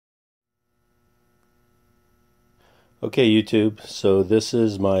Okay, YouTube, so this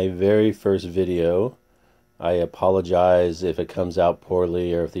is my very first video. I apologize if it comes out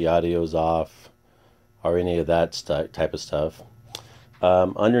poorly or if the audio's off or any of that type of stuff.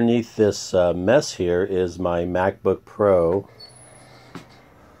 Underneath this mess here is my MacBook Pro.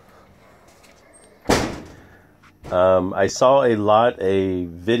 I saw a lot of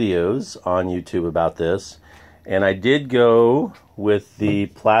videos on YouTube about this, and I did go with the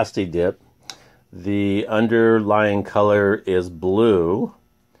Plasti-Dip. The underlying color is blue,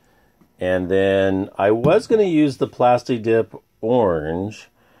 and then I was going to use the Plasti-Dip orange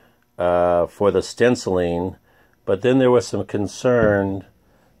for the stenciling, but then there was some concern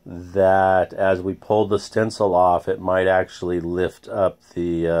that as we pulled the stencil off, it might actually lift up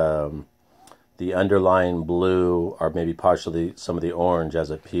the underlying blue, or maybe partially some of the orange as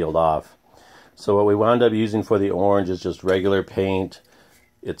it peeled off. So what we wound up using for the orange is just regular paint.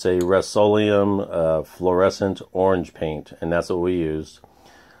 It's a Rust-Oleum fluorescent orange paint, and that's what we used.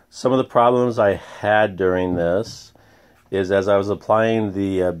 Some of the problems I had during this is as I was applying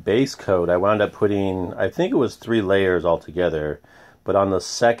the base coat, I wound up putting, I think it was 3 layers altogether, but on the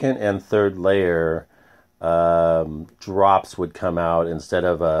second and third layer, drops would come out instead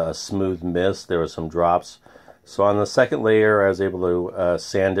of a smooth mist. There were some drops. So on the second layer, I was able to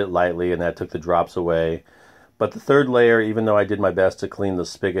sand it lightly, and that took the drops away. But the third layer, even though I did my best to clean the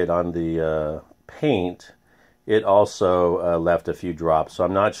spigot on the paint, it also left a few drops. So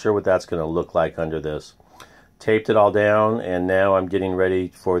I'm not sure what that's going to look like under this. Taped it all down, and now I'm getting ready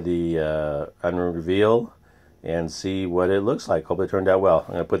for the unreveal and see what it looks like. Hope it turned out well.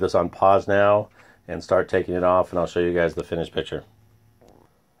 I'm going to put this on pause now and start taking it off, and I'll show you guys the finished picture.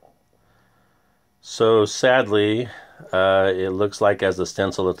 So sadly, it looks like as the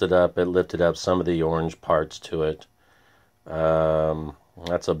stencil lifted up, it lifted up some of the orange parts to it.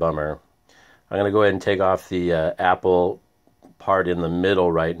 That's a bummer. I'm going to go ahead and take off the apple part in the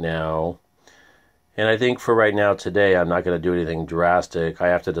middle right now. And I think for right now today, I'm not going to do anything drastic. I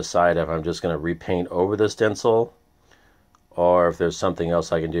have to decide if I'm just going to repaint over the stencil or if there's something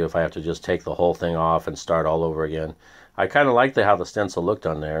else I can do if I have to just take the whole thing off and start all over again. I kind of like how the stencil looked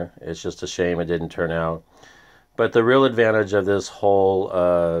on there. It's just a shame it didn't turn out. But the real advantage of this whole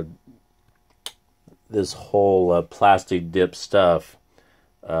Plasti-Dip stuff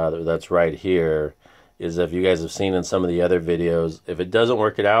that's right here is, if you guys have seen in some of the other videos, if it doesn't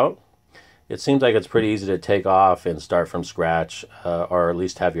work it out, it seems like it's pretty easy to take off and start from scratch, or at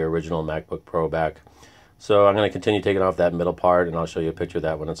least have your original MacBook Pro back. So I'm going to continue taking off that middle part, and I'll show you a picture of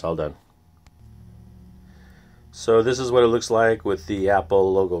that when it's all done. So this is what it looks like with the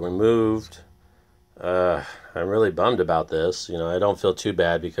Apple logo removed. I'm really bummed about this. You know, I don't feel too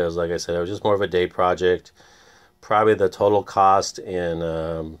bad because, like I said, it was just more of a day project. Probably the total cost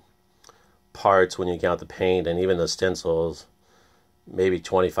in parts when you count the paint and even the stencils, maybe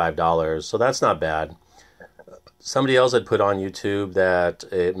 $25. So that's not bad. Somebody else had put on YouTube that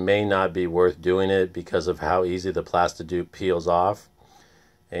it may not be worth doing it because of how easy the Plasti-Dip peels off.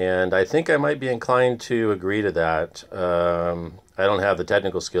 And I think I might be inclined to agree to that. I don't have the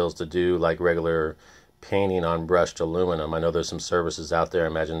technical skills to do like regular painting on brushed aluminum. I know there's some services out there. I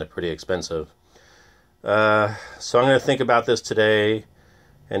imagine they're pretty expensive. So I'm going to think about this today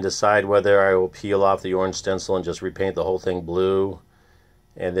and decide whether I will peel off the orange stencil and just repaint the whole thing blue,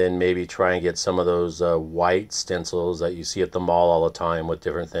 and then maybe try and get some of those white stencils that you see at the mall all the time with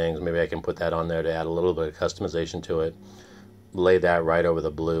different things. Maybe I can put that on there to add a little bit of customization to it. Lay that right over the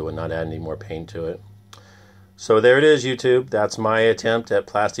blue and not add any more paint to it. So there it is, YouTube. That's my attempt at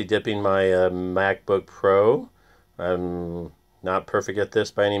Plasti-Dipping my MacBook Pro. I'm not perfect at this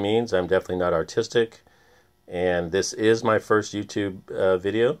by any means. I'm definitely not artistic. And this is my first YouTube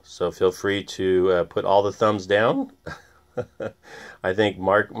video, so feel free to put all the thumbs down. I think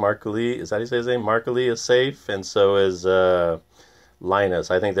Markley, is that how you say his name? Markley is safe, and so is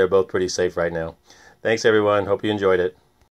Linus. I think they're both pretty safe right now. Thanks, everyone. Hope you enjoyed it.